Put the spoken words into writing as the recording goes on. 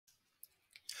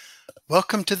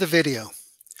Welcome to the video,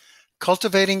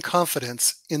 Cultivating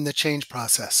Confidence in the Change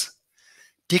Process,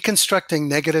 Deconstructing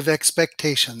Negative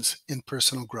Expectations in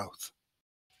Personal Growth.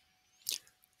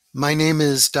 My name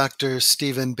is Dr.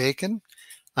 Stephen Bacon.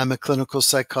 I'm a clinical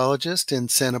psychologist in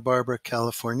Santa Barbara,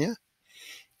 California,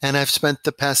 and I've spent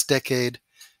the past decade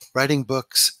writing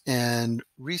books and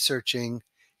researching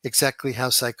exactly how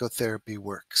psychotherapy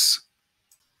works.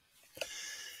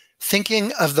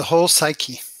 Thinking of the whole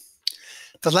psyche.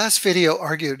 The last video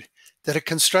argued that a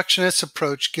constructionist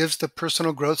approach gives the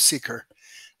personal growth seeker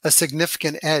a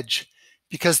significant edge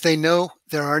because they know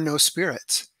there are no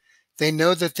spirits. They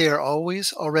know that they are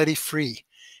always already free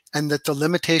and that the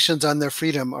limitations on their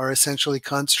freedom are essentially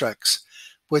constructs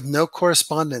with no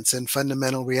correspondence in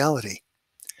fundamental reality.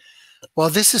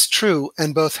 While this is true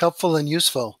and both helpful and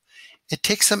useful, it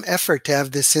takes some effort to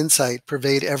have this insight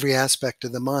pervade every aspect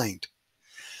of the mind.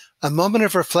 A moment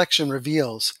of reflection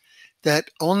reveals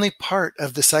that only part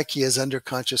of the psyche is under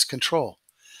conscious control.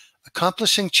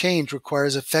 Accomplishing change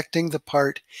requires affecting the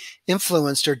part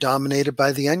influenced or dominated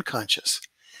by the unconscious.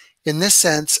 In this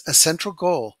sense, a central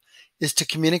goal is to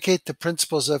communicate the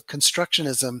principles of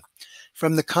constructionism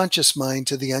from the conscious mind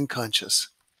to the unconscious.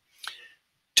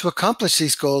 To accomplish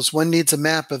these goals, one needs a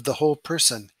map of the whole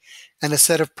person and a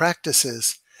set of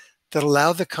practices that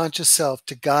allow the conscious self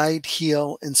to guide,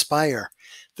 heal, inspire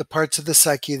the parts of the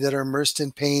psyche that are immersed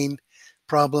in pain,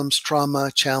 problems, trauma,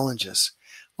 challenges.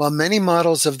 While many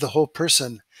models of the whole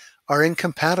person are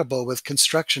incompatible with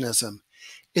constructionism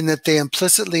in that they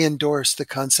implicitly endorse the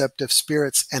concept of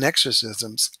spirits and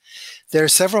exorcisms, there are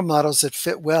several models that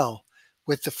fit well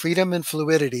with the freedom and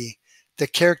fluidity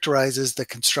that characterizes the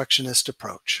constructionist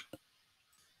approach.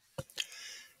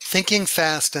 Thinking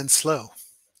fast and slow.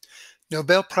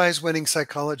 Nobel Prize-winning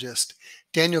psychologist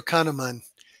Daniel Kahneman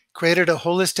created a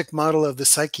holistic model of the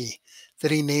psyche that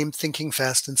he named Thinking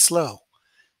Fast and Slow.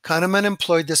 Kahneman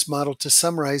employed this model to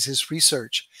summarize his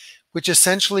research, which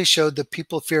essentially showed that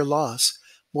people fear loss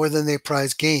more than they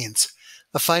prize gains,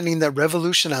 a finding that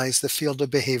revolutionized the field of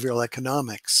behavioral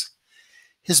economics.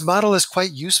 His model is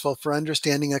quite useful for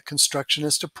understanding a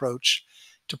constructionist approach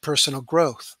to personal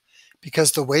growth,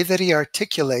 because the way that he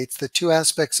articulates the two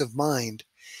aspects of mind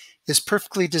is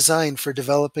perfectly designed for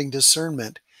developing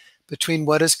discernment between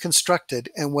what is constructed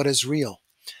and what is real,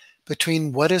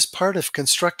 between what is part of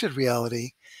constructed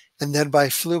reality and thereby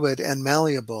fluid and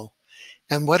malleable,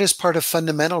 and what is part of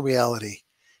fundamental reality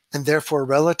and therefore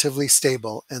relatively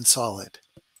stable and solid.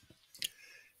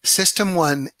 System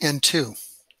 1 and 2.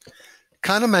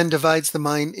 Kahneman divides the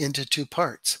mind into two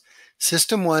parts,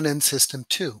 System 1 and System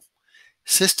 2.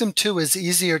 System 2 is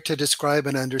easier to describe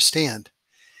and understand.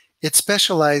 It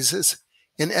specializes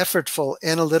in effortful,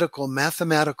 analytical,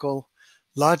 mathematical,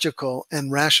 logical,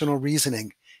 and rational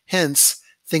reasoning, hence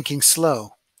thinking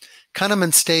slow.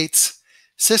 Kahneman states,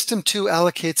 System 2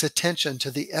 allocates attention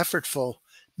to the effortful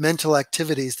mental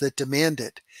activities that demand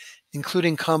it,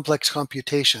 including complex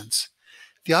computations.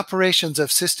 The operations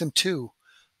of System 2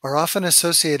 are often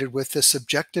associated with the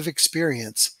subjective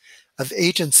experience of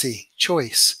agency,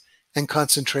 choice, and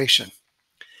concentration.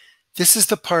 This is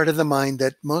the part of the mind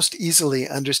that most easily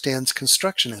understands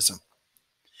constructionism.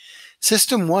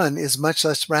 System 1 is much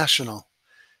less rational.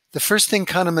 The first thing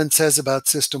Kahneman says about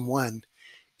System 1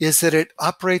 is that it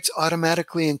operates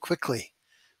automatically and quickly,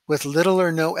 with little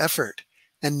or no effort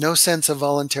and no sense of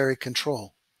voluntary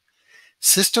control.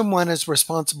 System 1 is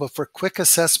responsible for quick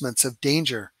assessments of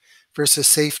danger versus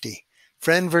safety,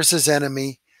 friend versus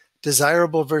enemy,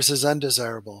 desirable versus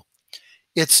undesirable.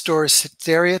 It stores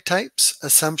stereotypes,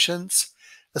 assumptions,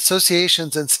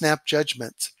 associations, and snap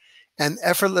judgments, and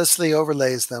effortlessly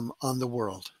overlays them on the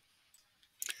world.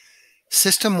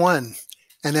 System 1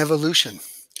 and evolution.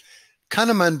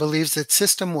 Kahneman believes that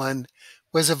System 1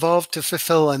 was evolved to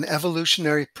fulfill an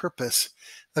evolutionary purpose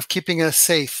of keeping us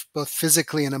safe both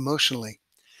physically and emotionally.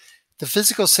 The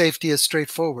physical safety is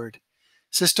straightforward.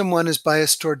 System 1 is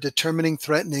biased toward determining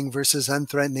threatening versus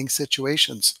unthreatening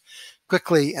situations,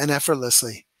 quickly and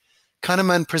effortlessly.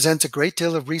 Kahneman presents a great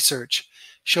deal of research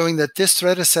showing that this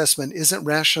threat assessment isn't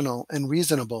rational and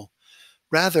reasonable.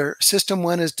 Rather, System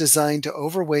 1 is designed to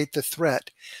overweight the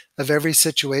threat of every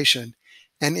situation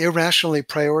and irrationally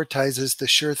prioritizes the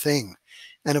sure thing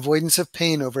and avoidance of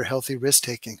pain over healthy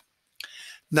risk-taking.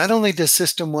 Not only does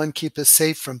System 1 keep us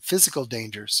safe from physical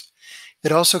dangers,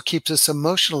 it also keeps us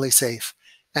emotionally safe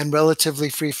and relatively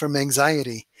free from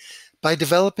anxiety by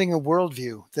developing a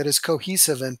worldview that is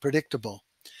cohesive and predictable.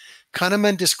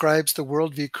 Kahneman describes the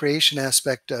worldview creation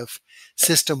aspect of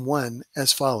System 1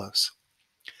 as follows.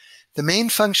 The main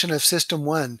function of System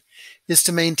 1 is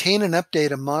to maintain and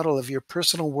update a model of your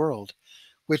personal world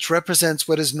which represents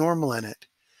what is normal in it.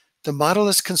 The model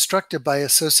is constructed by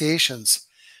associations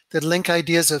that link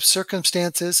ideas of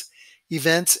circumstances,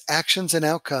 events, actions, and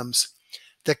outcomes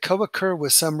that co-occur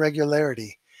with some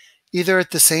regularity, either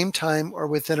at the same time or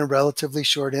within a relatively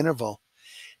short interval.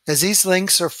 As these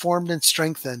links are formed and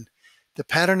strengthened, the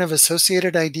pattern of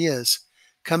associated ideas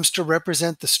comes to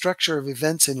represent the structure of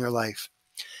events in your life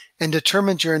and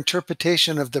determines your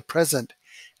interpretation of the present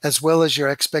as well as your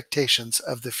expectations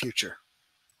of the future.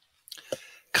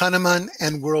 Kahneman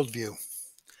and worldview.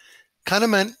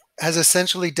 Kahneman has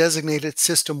essentially designated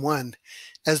System 1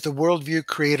 as the worldview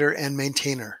creator and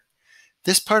maintainer.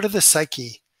 This part of the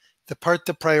psyche, the part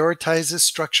that prioritizes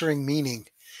structuring meaning,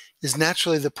 is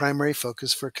naturally the primary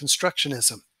focus for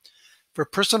constructionism. For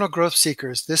personal growth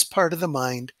seekers, this part of the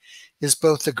mind is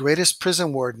both the greatest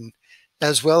prison warden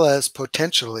as well as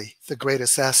potentially the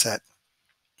greatest asset.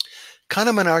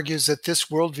 Kahneman argues that this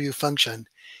worldview function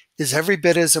is every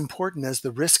bit as important as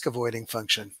the risk-avoiding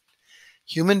function.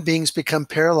 Human beings become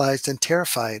paralyzed and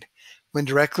terrified when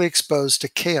directly exposed to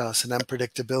chaos and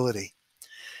unpredictability.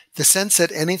 The sense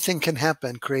that anything can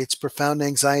happen creates profound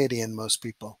anxiety in most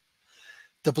people.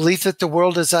 The belief that the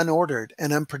world is unordered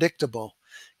and unpredictable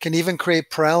can even create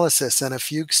paralysis and a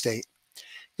fugue state.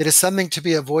 It is something to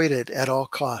be avoided at all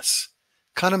costs.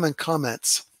 Kahneman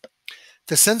comments,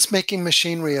 "The sense-making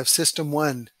machinery of System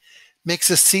 1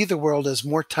 makes us see the world as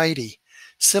more tidy,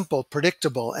 simple,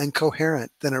 predictable, and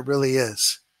coherent than it really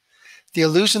is. The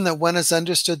illusion that one has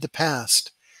understood the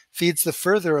past feeds the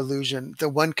further illusion that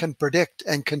one can predict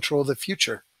and control the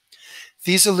future.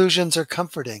 These illusions are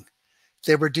comforting.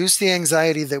 They reduce the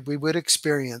anxiety that we would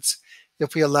experience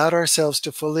if we allowed ourselves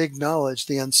to fully acknowledge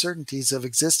the uncertainties of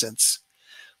existence.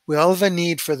 We all have a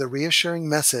need for the reassuring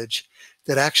message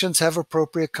that actions have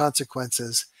appropriate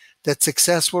consequences, that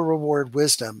success will reward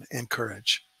wisdom and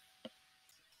courage."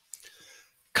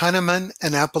 Kahneman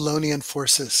and Apollonian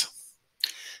forces.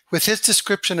 With his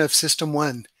description of System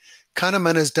 1,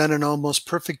 Kahneman has done an almost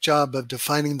perfect job of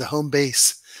defining the home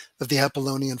base of the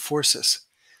Apollonian forces.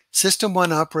 System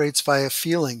 1 operates via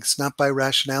feelings, not by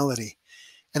rationality,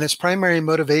 and its primary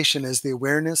motivation is the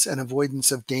awareness and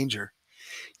avoidance of danger.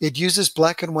 It uses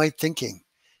black and white thinking.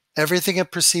 Everything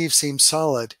it perceives seems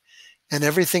solid, and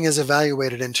everything is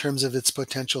evaluated in terms of its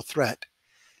potential threat.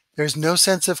 There is no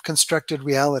sense of constructed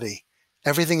reality.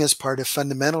 Everything is part of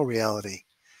fundamental reality.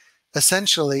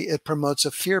 Essentially, it promotes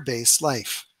a fear-based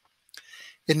life.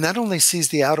 It not only sees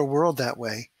the outer world that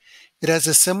way, it has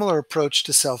a similar approach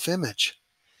to self-image.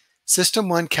 System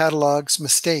 1 catalogs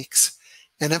mistakes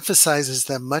and emphasizes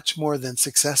them much more than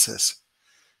successes.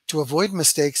 To avoid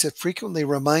mistakes, it frequently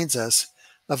reminds us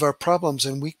of our problems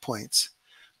and weak points.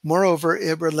 Moreover,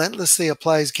 it relentlessly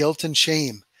applies guilt and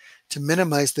shame to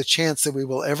minimize the chance that we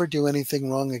will ever do anything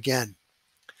wrong again.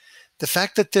 The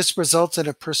fact that this results in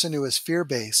a person who is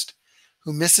fear-based,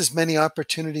 who misses many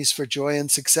opportunities for joy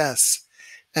and success,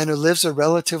 and who lives a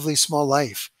relatively small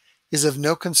life, is of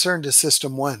no concern to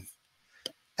System 1.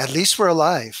 At least we're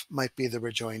alive, might be the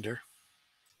rejoinder.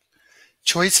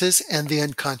 Choices and the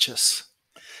unconscious.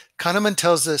 Kahneman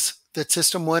tells us that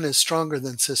System 1 is stronger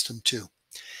than System 2.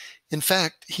 In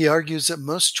fact, he argues that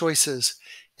most choices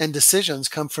and decisions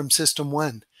come from System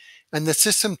 1, and that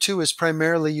System 2 is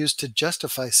primarily used to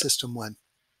justify System 1.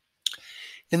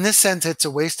 In this sense, it's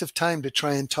a waste of time to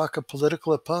try and talk a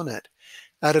political opponent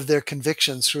out of their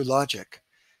convictions through logic.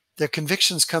 Their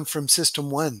convictions come from System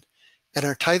 1 and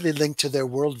are tightly linked to their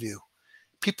worldview.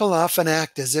 People often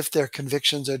act as if their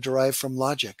convictions are derived from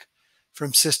logic,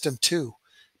 from System 2,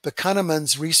 but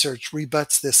Kahneman's research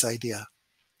rebuts this idea.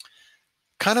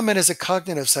 Kahneman is a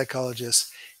cognitive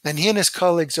psychologist, and he and his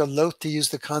colleagues are loath to use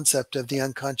the concept of the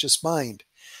unconscious mind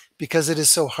because it is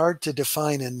so hard to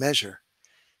define and measure.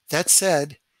 That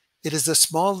said, it is a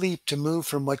small leap to move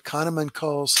from what Kahneman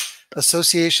calls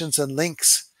associations and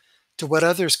links to what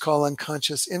others call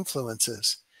unconscious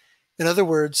influences. In other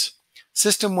words,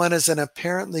 System 1 is an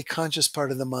apparently conscious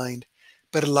part of the mind,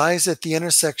 but it lies at the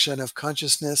intersection of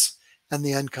consciousness and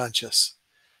the unconscious.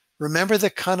 Remember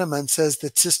that Kahneman says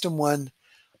that System 1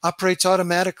 operates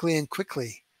automatically and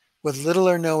quickly, with little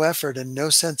or no effort and no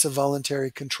sense of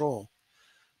voluntary control.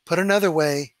 Put another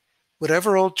way,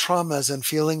 whatever old traumas and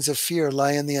feelings of fear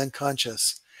lie in the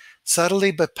unconscious,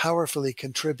 subtly but powerfully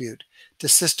contribute to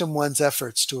System 1's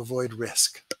efforts to avoid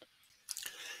risk.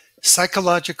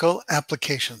 Psychological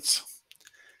applications.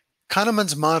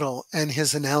 Kahneman's model and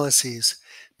his analyses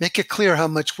make it clear how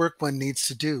much work one needs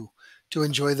to do to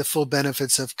enjoy the full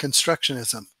benefits of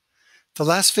constructionism. The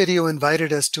last video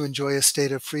invited us to enjoy a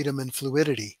state of freedom and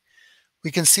fluidity.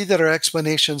 We can see that our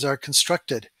explanations are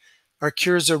constructed, our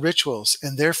cures are rituals,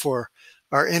 and therefore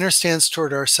Our inner stance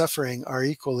toward our suffering are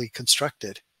equally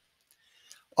constructed.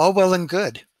 All well and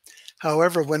good.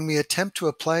 However, when we attempt to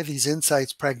apply these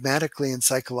insights pragmatically and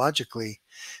psychologically,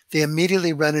 they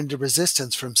immediately run into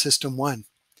resistance from System 1.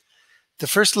 The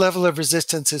first level of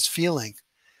resistance is feeling.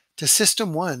 To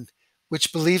System 1,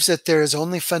 which believes that there is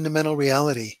only fundamental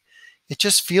reality, it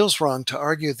just feels wrong to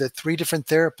argue that 3 different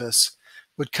therapists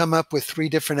would come up with 3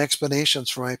 different explanations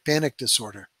for my panic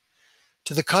disorder.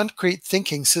 To the concrete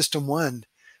thinking System 1,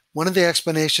 one of the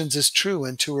explanations is true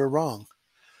and 2 are wrong.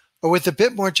 Or with a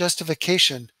bit more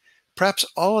justification, perhaps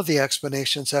all of the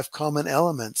explanations have common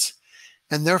elements,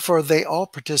 and therefore they all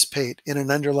participate in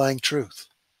an underlying truth.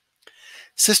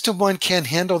 System 1 can't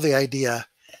handle the idea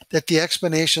that the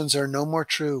explanations are no more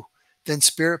true than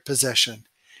spirit possession,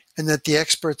 and that the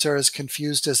experts are as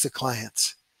confused as the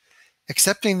clients.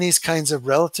 Accepting these kinds of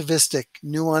relativistic,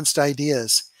 nuanced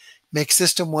ideas makes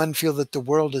System 1 feel that the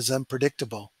world is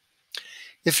unpredictable.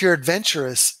 If you're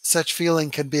adventurous, such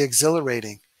feeling can be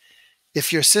exhilarating.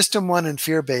 If you're System 1 and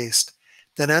fear-based,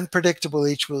 then unpredictable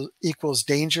equals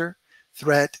danger,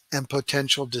 threat, and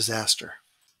potential disaster.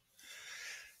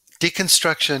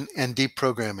 Deconstruction and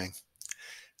deprogramming.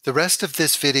 The rest of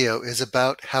this video is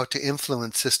about how to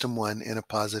influence System 1 in a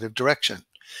positive direction.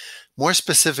 More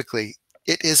specifically,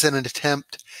 it is an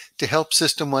attempt to help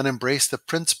System 1 embrace the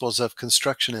principles of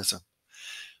constructionism.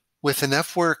 With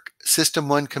enough work, System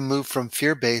 1 can move from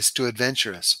fear-based to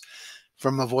adventurous,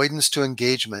 from avoidance to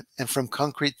engagement, and from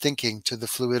concrete thinking to the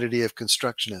fluidity of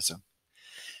constructionism.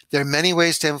 There are many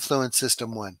ways to influence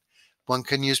System 1. One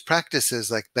can use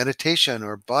practices like meditation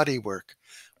or body work,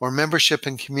 or membership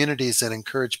in communities that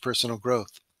encourage personal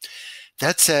growth.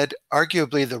 That said,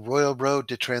 arguably the royal road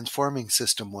to transforming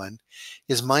System 1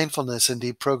 is mindfulness and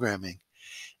deprogramming,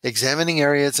 examining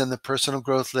areas in the personal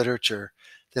growth literature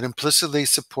that implicitly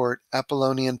support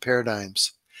Apollonian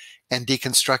paradigms and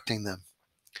deconstructing them.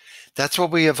 That's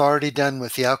what we have already done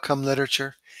with the outcome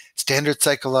literature, standard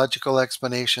psychological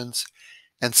explanations,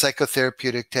 and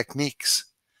psychotherapeutic techniques.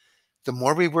 The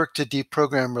more we work to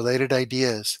deprogram related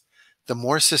ideas, the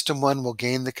more System 1 will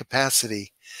gain the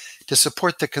capacity to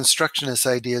support the constructionist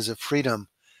ideas of freedom,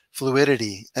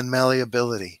 fluidity, and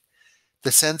malleability,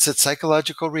 the sense that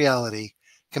psychological reality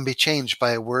can be changed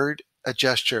by a word, a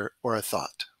gesture, or a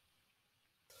thought.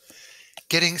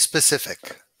 Getting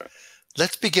specific.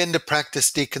 Let's begin to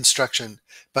practice deconstruction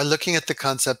by looking at the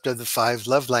concept of the 5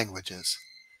 love languages.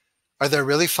 Are there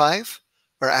really 5?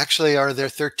 Or actually are there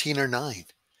 13 or 9?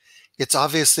 It's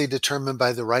obviously determined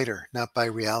by the writer, not by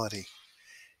reality.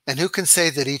 And who can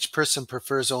say that each person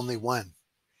prefers only one?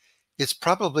 It's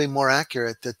probably more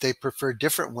accurate that they prefer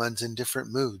different ones in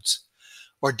different moods,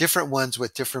 or different ones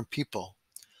with different people.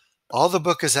 All the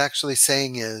book is actually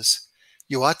saying is,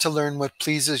 you ought to learn what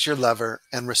pleases your lover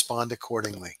and respond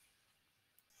accordingly.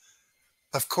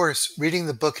 Of course, reading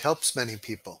the book helps many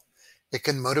people. It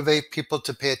can motivate people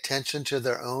to pay attention to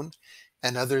their own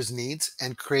and others' needs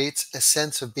and creates a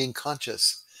sense of being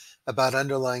conscious about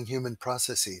underlying human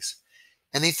processes.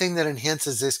 Anything that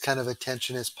enhances this kind of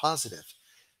attention is positive.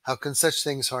 How can such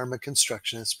things harm a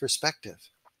constructionist perspective?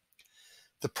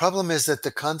 The problem is that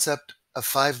the concept of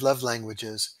 5 love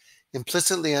languages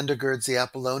implicitly undergirds the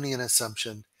Apollonian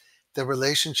assumption that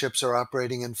relationships are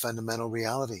operating in fundamental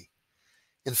reality.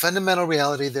 In fundamental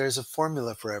reality, there is a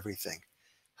formula for everything,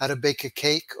 how to bake a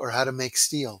cake or how to make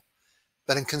steel.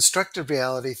 But in constructive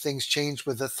reality, things change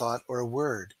with a thought or a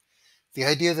word. The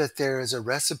idea that there is a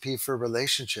recipe for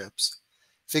relationships,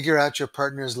 figure out your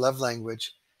partner's love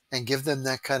language, and give them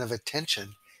that kind of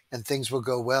attention, and things will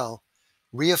go well,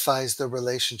 reifies the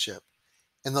relationship.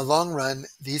 In the long run,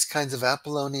 these kinds of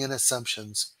Apollonian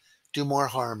assumptions do more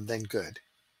harm than good.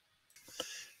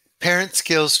 Parent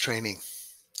skills training.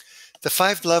 The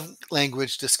 5 love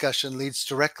language discussion leads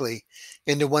directly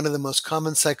into one of the most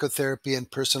common psychotherapy and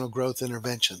personal growth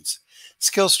interventions,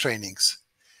 skills trainings.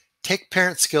 Take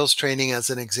parent skills training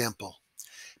as an example.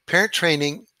 Parent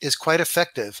training is quite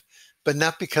effective, but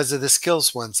not because of the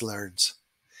skills one learns.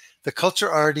 The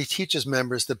culture already teaches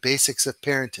members the basics of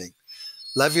parenting.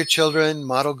 Love your children,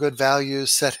 model good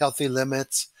values, set healthy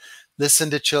limits,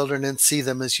 listen to children and see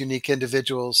them as unique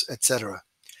individuals, etc.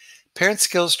 Parent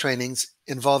skills trainings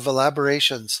involve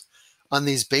elaborations on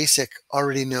these basic,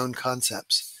 already known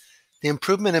concepts. The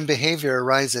improvement in behavior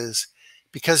arises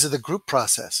because of the group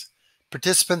process.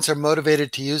 Participants are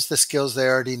motivated to use the skills they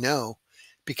already know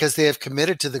because they have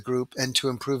committed to the group and to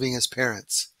improving as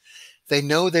parents. They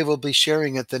know they will be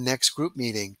sharing at the next group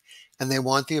meeting, and they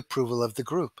want the approval of the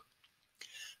group.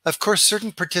 Of course,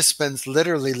 certain participants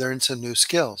literally learn some new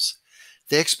skills.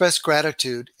 They express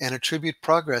gratitude and attribute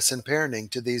progress in parenting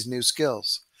to these new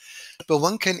skills. but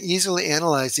one can easily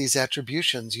analyze these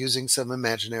attributions using some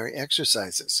imaginary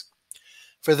exercises.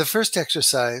 For the first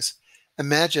exercise,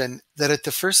 imagine that at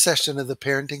the first session of the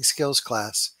parenting skills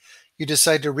class, you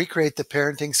decide to recreate the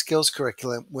parenting skills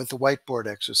curriculum with a whiteboard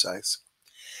exercise.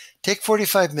 Take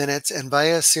 45 minutes and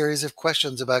via a series of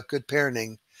questions about good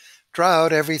parenting, draw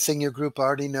out everything your group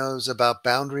already knows about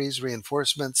boundaries,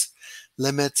 reinforcements,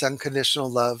 limits, unconditional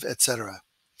love, etc.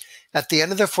 At the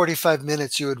end of the 45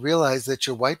 minutes, you would realize that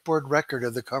your whiteboard record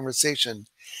of the conversation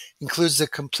includes the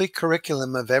complete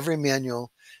curriculum of every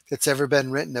manual that's ever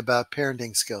been written about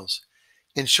parenting skills.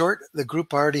 In short, the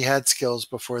group already had skills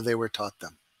before they were taught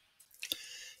them.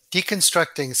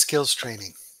 Deconstructing skills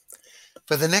training.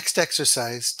 For the next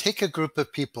exercise, take a group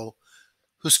of people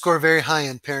who score very high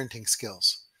in parenting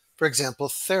skills. For example,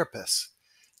 therapists.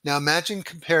 Now imagine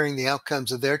comparing the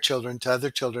outcomes of their children to other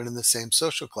children in the same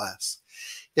social class.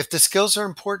 If the skills are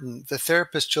important, the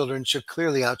therapist children should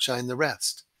clearly outshine the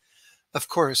rest. Of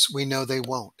course, we know they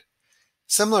won't.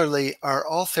 Similarly, are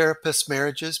all therapists'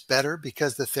 marriages better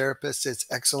because the therapist is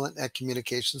excellent at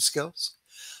communication skills?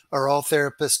 Are all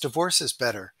therapists' divorces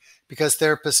better because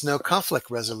therapists know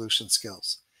conflict resolution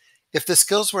skills? If the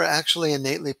skills were actually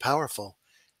innately powerful,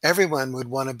 everyone would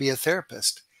want to be a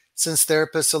therapist, since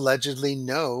therapists allegedly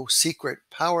know secret,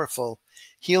 powerful,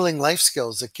 healing life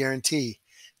skills that guarantee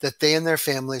that they and their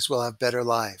families will have better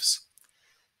lives.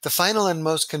 The final and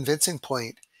most convincing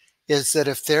point is that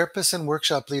if therapists and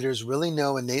workshop leaders really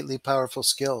know innately powerful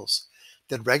skills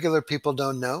that regular people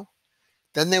don't know,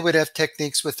 then they would have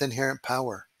techniques with inherent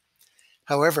power.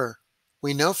 However,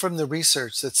 we know from the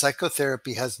research that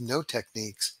psychotherapy has no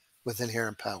techniques with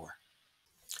inherent power.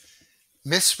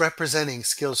 Misrepresenting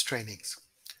skills trainings.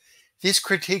 These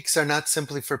critiques are not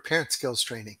simply for parent skills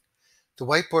training. The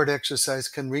whiteboard exercise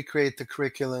can recreate the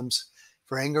curriculums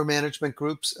for anger management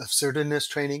groups, assertiveness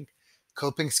training,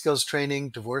 coping skills training,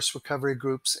 divorce recovery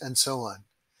groups, and so on.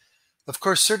 Of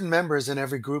course, certain members in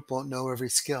every group won't know every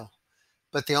skill,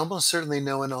 but they almost certainly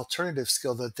know an alternative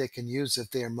skill that they can use if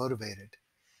they are motivated.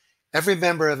 Every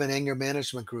member of an anger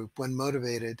management group, when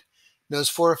motivated, knows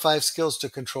 4 or 5 skills to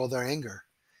control their anger.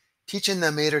 Teaching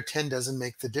them 8 or 10 doesn't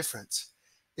make the difference.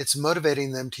 It's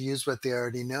motivating them to use what they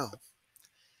already know.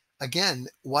 Again,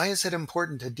 why is it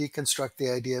important to deconstruct the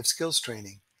idea of skills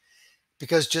training?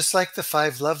 Because just like the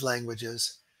 5 love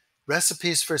languages,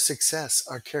 recipes for success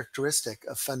are characteristic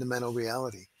of fundamental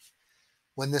reality.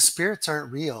 When the spirits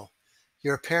aren't real,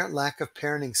 your apparent lack of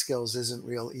parenting skills isn't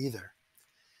real either.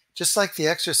 Just like the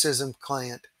exorcism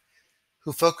client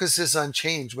who focuses on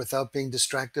change without being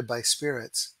distracted by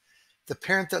spirits, the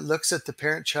parent that looks at the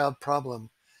parent-child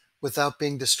problem without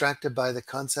being distracted by the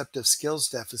concept of skills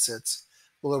deficits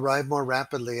will arrive more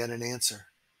rapidly at an answer.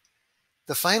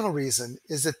 The final reason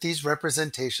is that these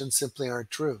representations simply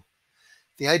aren't true.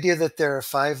 The idea that there are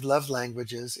 5 love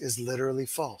languages is literally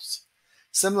false.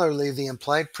 Similarly, the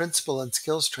implied principle in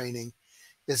skills training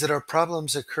is that our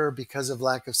problems occur because of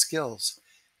lack of skills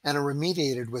and are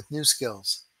remediated with new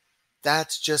skills.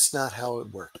 That's just not how it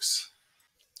works.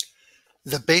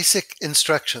 The basic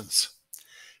instructions.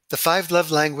 The 5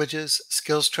 love languages,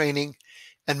 skills training,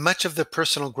 and much of the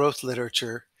personal growth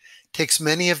literature takes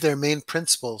many of their main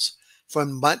principles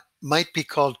from what might be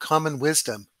called common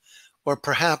wisdom, or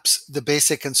perhaps the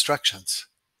basic instructions.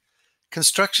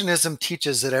 Constructionism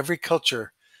teaches that every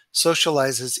culture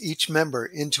socializes each member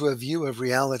into a view of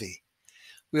reality.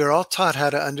 We are all taught how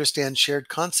to understand shared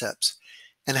concepts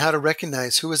and how to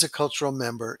recognize who is a cultural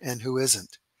member and who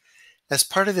isn't. As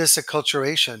part of this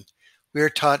acculturation, we are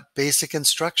taught basic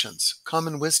instructions,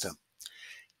 common wisdom.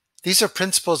 These are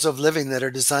principles of living that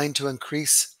are designed to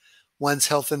increase one's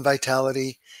health and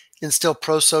vitality, instill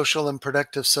pro-social and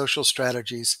productive social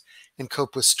strategies, and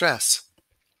cope with stress.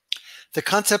 The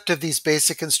concept of these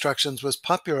basic instructions was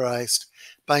popularized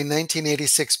by a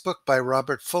 1986 book by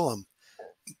Robert Fulghum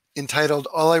entitled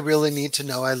All I Really Need to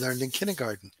Know I Learned in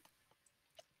Kindergarten.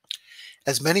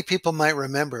 As many people might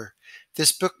remember,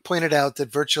 this book pointed out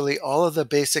that virtually all of the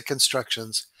basic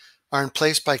instructions are in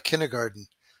place by kindergarten,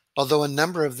 although a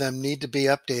number of them need to be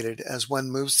updated as one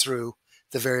moves through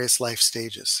the various life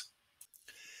stages.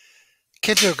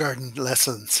 Kindergarten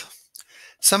lessons.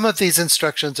 Some of these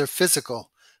instructions are physical,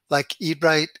 like eat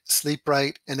right, sleep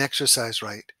right, and exercise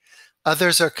right.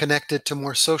 Others are connected to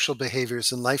more social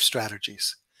behaviors and life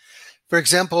strategies. For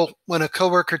example, when a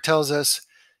coworker tells us,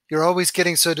 "You're always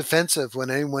getting so defensive when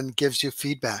anyone gives you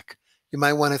feedback," you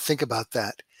might want to think about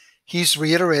that. He's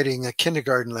reiterating a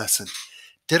kindergarten lesson.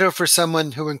 Ditto for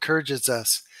someone who encourages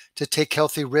us to take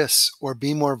healthy risks or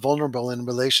be more vulnerable in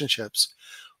relationships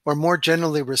or more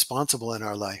generally responsible in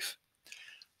our life.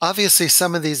 Obviously,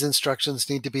 some of these instructions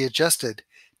need to be adjusted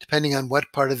depending on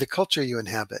what part of the culture you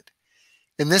inhabit.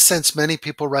 In this sense, many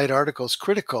people write articles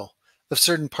critical of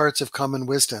certain parts of common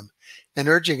wisdom and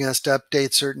urging us to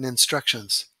update certain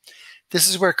instructions. This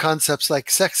is where concepts like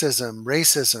sexism,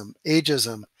 racism,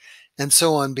 ageism, and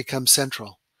so on become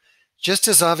central. Just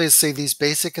as obviously, these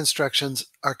basic instructions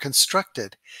are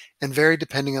constructed and vary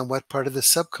depending on what part of the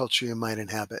subculture you might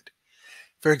inhabit.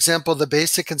 For example, the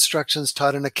basic instructions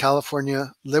taught in a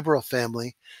California liberal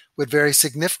family would vary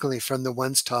significantly from the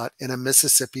ones taught in a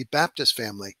Mississippi Baptist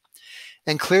family.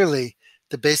 And clearly,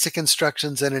 the basic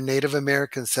instructions in a Native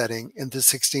American setting in the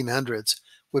 1600s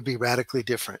would be radically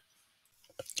different.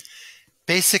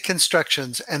 Basic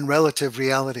instructions and relative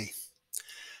reality.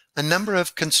 A number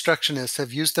of constructionists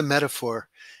have used the metaphor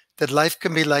that life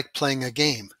can be like playing a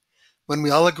game. When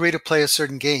we all agree to play a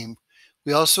certain game,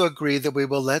 we also agree that we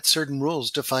will let certain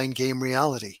rules define game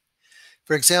reality.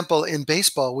 For example, in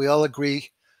baseball, we all agree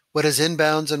what is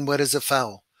inbounds and what is a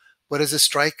foul, what is a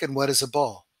strike and what is a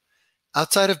ball.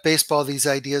 Outside of baseball, these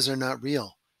ideas are not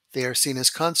real. They are seen as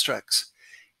constructs.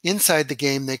 Inside the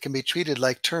game, they can be treated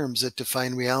like terms that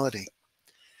define reality.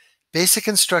 Basic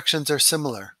instructions are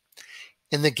similar.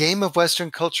 In the game of Western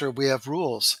culture, we have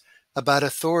rules about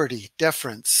authority,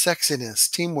 deference, sexiness,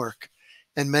 teamwork,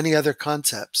 and many other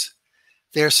concepts.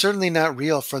 They are certainly not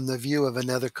real from the view of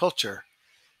another culture.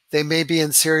 They may be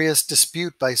in serious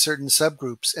dispute by certain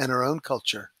subgroups and our own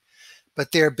culture,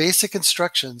 but they are basic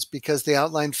instructions because they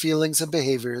outline feelings and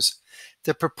behaviors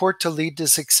that purport to lead to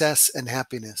success and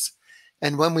happiness.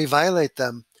 And when we violate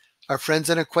them, our friends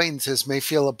and acquaintances may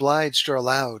feel obliged or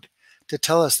allowed to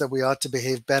tell us that we ought to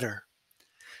behave better.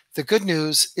 The good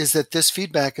news is that this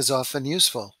feedback is often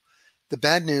useful. The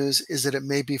bad news is that it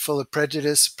may be full of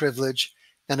prejudice, privilege,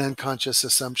 and unconscious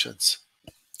assumptions.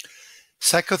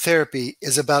 Psychotherapy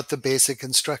is about the basic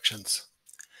instructions.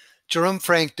 Jerome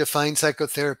Frank defined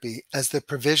psychotherapy as the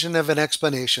provision of an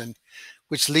explanation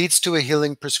which leads to a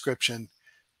healing prescription,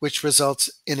 which results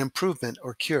in improvement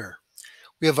or cure.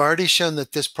 We have already shown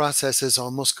that this process is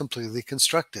almost completely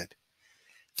constructed.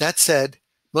 That said,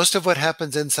 most of what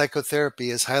happens in psychotherapy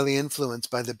is highly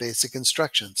influenced by the basic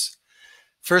instructions.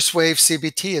 First wave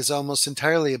CBT is almost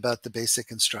entirely about the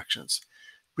basic instructions.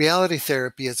 Reality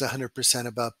therapy is 100%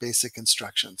 about basic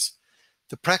instructions.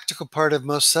 The practical part of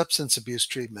most substance abuse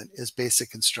treatment is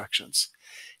basic instructions.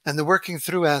 And the working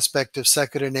through aspect of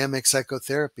psychodynamic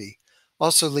psychotherapy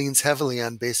also leans heavily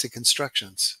on basic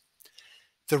instructions.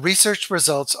 The research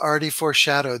results already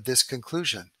foreshadowed this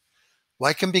conclusion.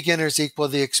 Why can beginners equal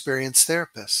the experienced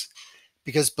therapists?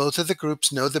 Because both of the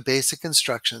groups know the basic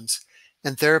instructions,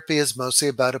 and therapy is mostly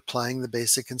about applying the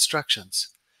basic instructions.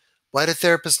 Why do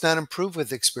therapists not improve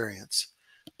with experience?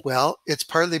 Well, it's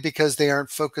partly because they aren't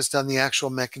focused on the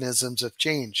actual mechanisms of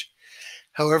change.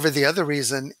 However, the other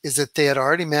reason is that they had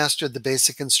already mastered the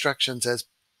basic instructions as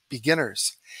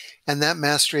beginners, and that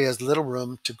mastery has little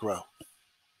room to grow.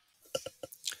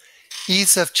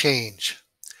 Ease of change.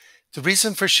 The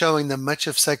reason for showing that much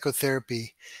of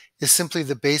psychotherapy is simply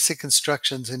the basic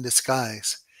instructions in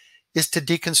disguise is to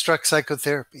deconstruct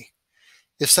psychotherapy.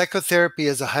 If psychotherapy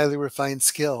is a highly refined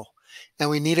skill and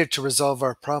we need it to resolve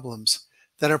our problems,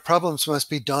 then our problems must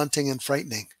be daunting and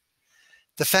frightening.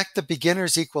 The fact that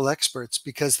beginners equal experts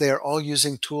because they are all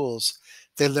using tools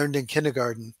they learned in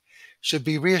kindergarten should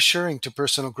be reassuring to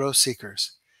personal growth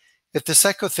seekers. If the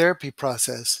psychotherapy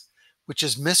process, which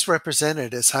is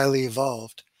misrepresented as highly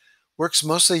evolved, works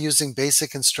mostly using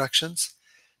basic instructions,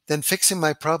 then fixing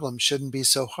my problem shouldn't be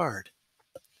so hard.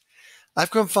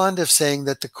 I've grown fond of saying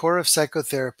that the core of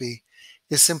psychotherapy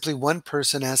is simply one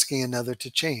person asking another to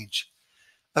change.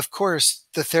 Of course,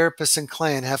 the therapist and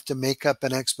client have to make up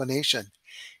an explanation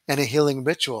and a healing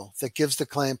ritual that gives the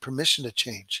client permission to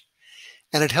change.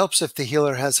 And it helps if the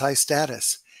healer has high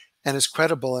status and is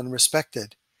credible and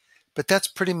respected. But that's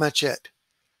pretty much it.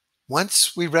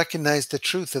 Once we recognize the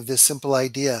truth of this simple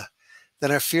idea,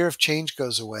 then our fear of change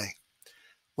goes away.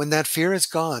 When that fear is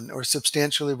gone or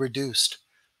substantially reduced,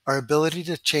 our ability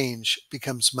to change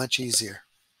becomes much easier.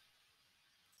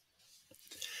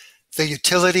 The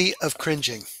utility of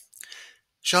cringing.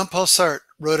 Jean-Paul Sartre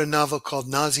wrote a novel called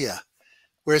Nausea,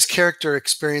 where his character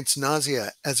experienced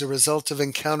nausea as a result of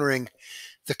encountering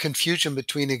the confusion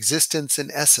between existence and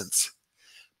essence.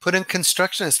 Put in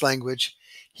constructionist language,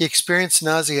 he experienced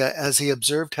nausea as he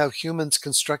observed how humans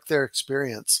construct their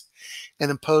experience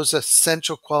and impose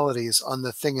essential qualities on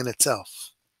the thing in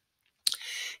itself.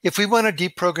 If we want to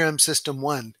deprogram System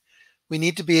 1, we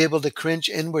need to be able to cringe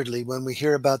inwardly when we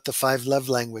hear about the 5 love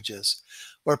languages,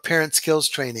 or parent skills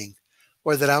training,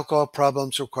 or that alcohol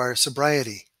problems require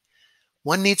sobriety.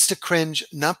 One needs to cringe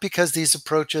not because these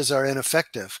approaches are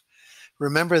ineffective.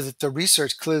 Remember that the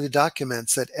research clearly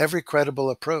documents that every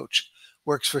credible approach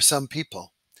works for some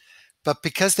people. But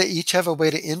because they each have a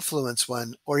way to influence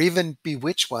one, or even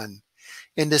bewitch one,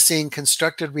 into seeing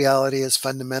constructed reality as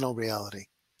fundamental reality.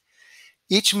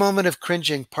 Each moment of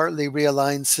cringing partly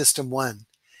realigns System 1.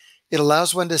 It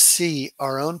allows one to see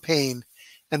our own pain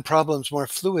and problems more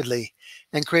fluidly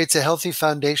and creates a healthy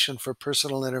foundation for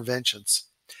personal interventions.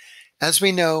 As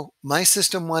we know, my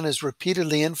System 1 is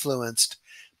repeatedly influenced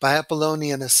by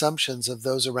Apollonian assumptions of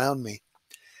those around me.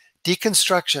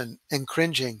 Deconstruction and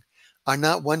cringing are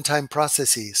not one-time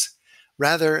processes.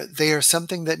 Rather, they are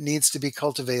something that needs to be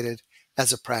cultivated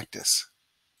as a practice.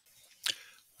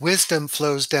 Wisdom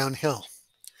flows downhill.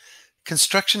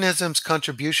 Constructionism's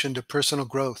contribution to personal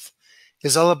growth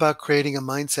is all about creating a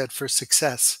mindset for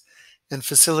success and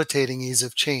facilitating ease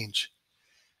of change.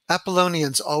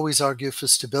 Apollonians always argue for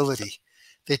stability.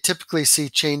 They typically see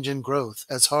change and growth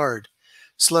as hard,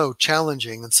 slow,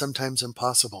 challenging, and sometimes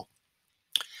impossible.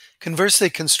 Conversely,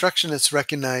 constructionists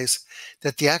recognize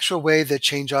that the actual way that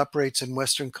change operates in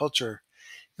Western culture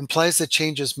implies that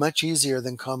change is much easier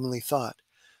than commonly thought.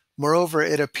 Moreover,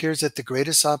 it appears that the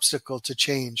greatest obstacle to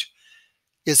change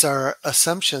is our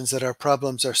assumptions that our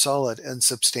problems are solid and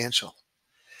substantial.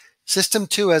 System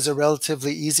 2 has a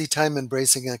relatively easy time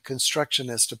embracing a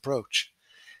constructionist approach.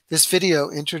 This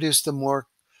video introduced the more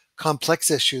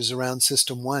complex issues around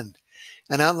System 1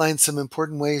 and outlined some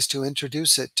important ways to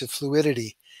introduce it to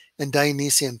fluidity and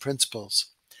Dionysian principles.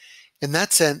 In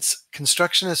that sense,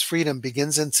 constructionist freedom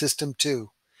begins in System 2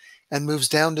 and moves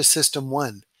down to System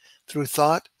 1 through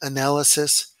thought,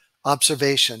 analysis,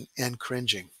 observation, and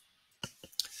cringing.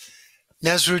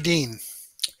 Nasruddin.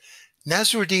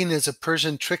 Nasruddin is a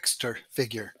Persian trickster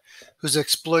figure whose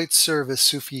exploits serve as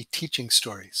Sufi teaching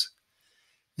stories.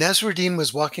 Nasruddin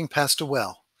was walking past a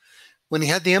well when he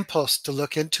had the impulse to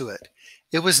look into it.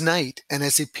 It was night, and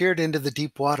as he peered into the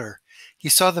deep water, he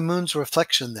saw the moon's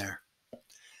reflection there.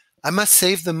 I must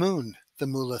save the moon, the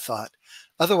mullah thought,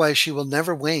 otherwise she will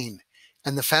never wane,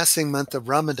 and the fasting month of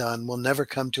Ramadan will never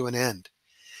come to an end.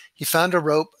 He found a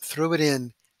rope, threw it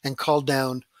in, and called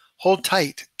down, "Hold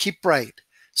tight, keep bright,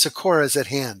 succor is at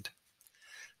hand."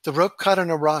 The rope caught on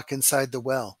a rock inside the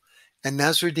well, and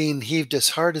Nasruddin heaved as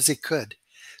hard as he could.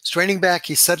 Straining back,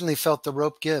 he suddenly felt the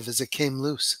rope give as it came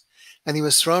loose, and he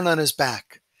was thrown on his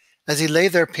back. As he lay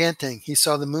there panting, he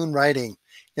saw the moon riding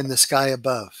in the sky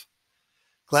above.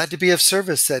 "Glad to be of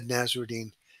service," said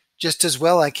Nasruddin. "Just as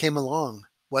well I came along,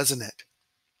 wasn't it?"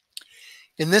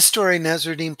 In this story,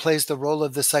 Nasruddin plays the role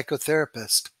of the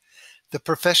psychotherapist, the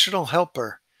professional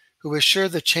helper who is sure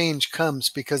the change comes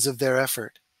because of their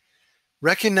effort.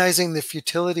 Recognizing the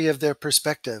futility of their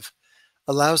perspective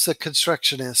allows the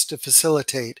constructionist to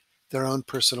facilitate their own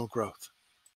personal growth.